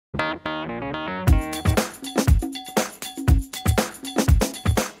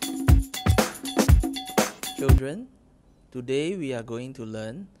children, today we are going to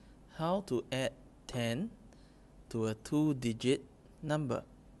learn how to add 10 to a two-digit number.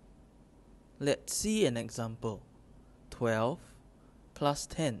 Let's see an example. 12 plus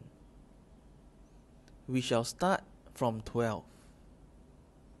 10. We shall start from 12.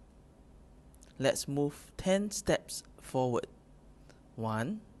 Let's move 10 steps forward.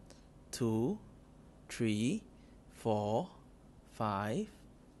 1, 2, 3, 4, 5,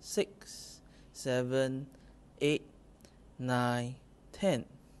 6, 7, 8, 9, 10.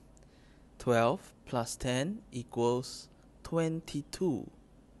 12 plus 10 equals 22.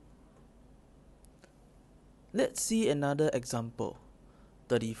 Let's see another example.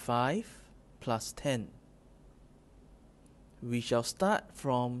 35 plus 10. We shall start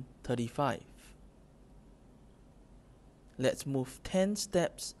from 35. Let's move 10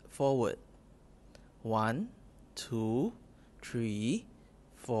 steps forward. 1, 2, 3,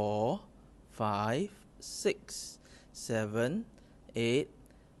 4, 5, 6, 7, 8,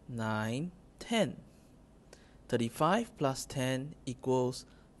 9, 10. 35 plus 10 equals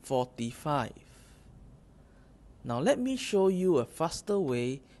 45. Now let me show you a faster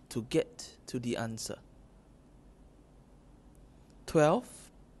way to get to the answer. 12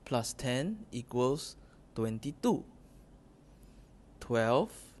 plus 10 equals 22.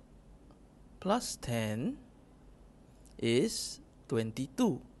 12 plus 10 is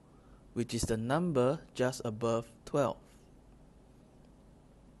 22, which is the number just above 12.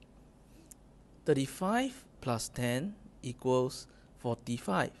 35 plus 10 equals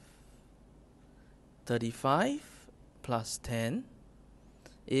 45. 35 plus 10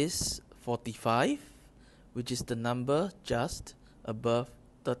 is 45, which is the number just above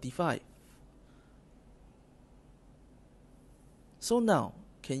 35. So now,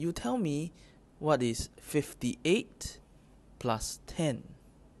 can you tell me what is 58 plus 10?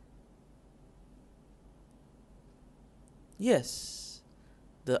 Yes,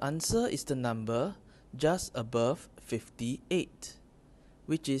 the answer is the number just above 58,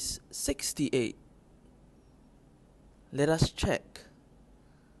 which is 68. Let us check.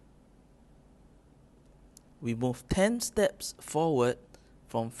 We move 10 steps forward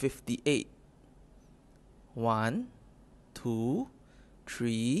from 58. 1, 2,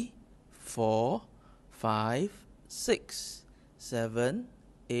 3, 4, 5, 6, 7,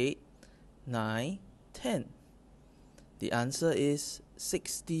 8, 9, 10. The answer is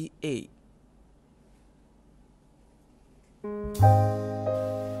 68.